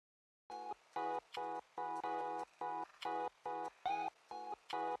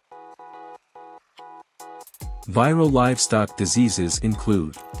Viral livestock diseases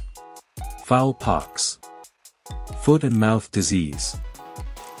include fowl pox, foot and mouth disease,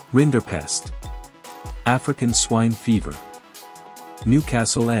 rinderpest, African swine fever,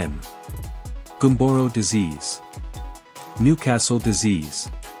 Newcastle and Gumboro disease. Newcastle disease.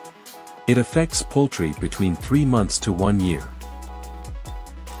 It affects poultry between 3 months to 1 year.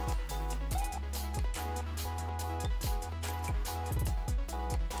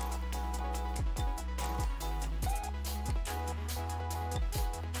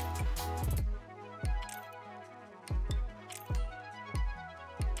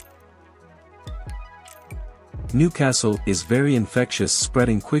 Newcastle is very infectious,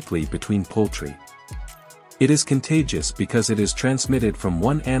 spreading quickly between poultry. It is contagious because it is transmitted from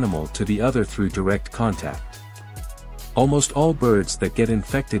one animal to the other through direct contact. Almost all birds that get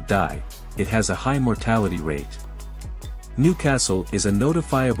infected die. It has a high mortality rate. Newcastle is a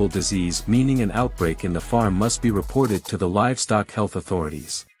notifiable disease, meaning an outbreak in the farm must be reported to the livestock health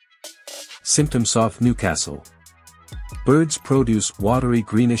authorities. Symptoms of Newcastle. Birds produce watery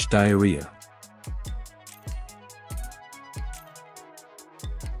greenish diarrhea.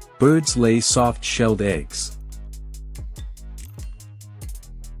 Birds lay soft-shelled eggs.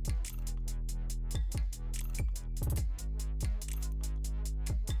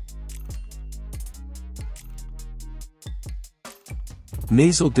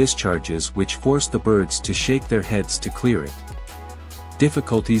 Nasal discharges which force the birds to shake their heads to clear it.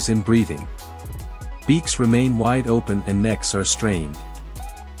 Difficulties in breathing. Beaks remain wide open and necks are strained.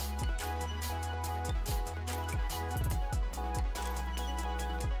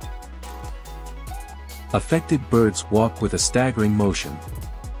 Affected birds walk with a staggering motion.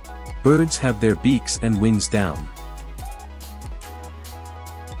 Birds have their beaks and wings down.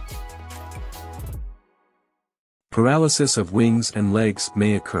 Paralysis of wings and legs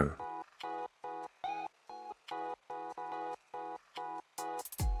may occur.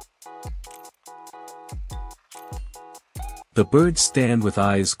 The birds stand with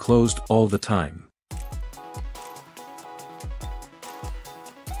eyes closed all the time.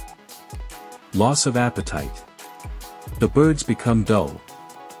 Loss of appetite. The birds become dull.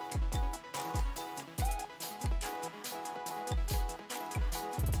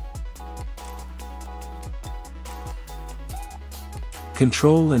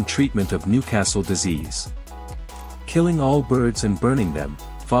 Control and treatment of Newcastle disease. Killing all birds and burning them,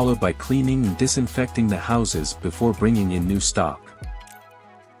 followed by cleaning and disinfecting the houses before bringing in new stock.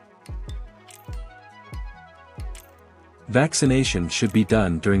 Vaccination should be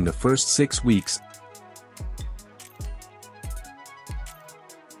done during the first 6 weeks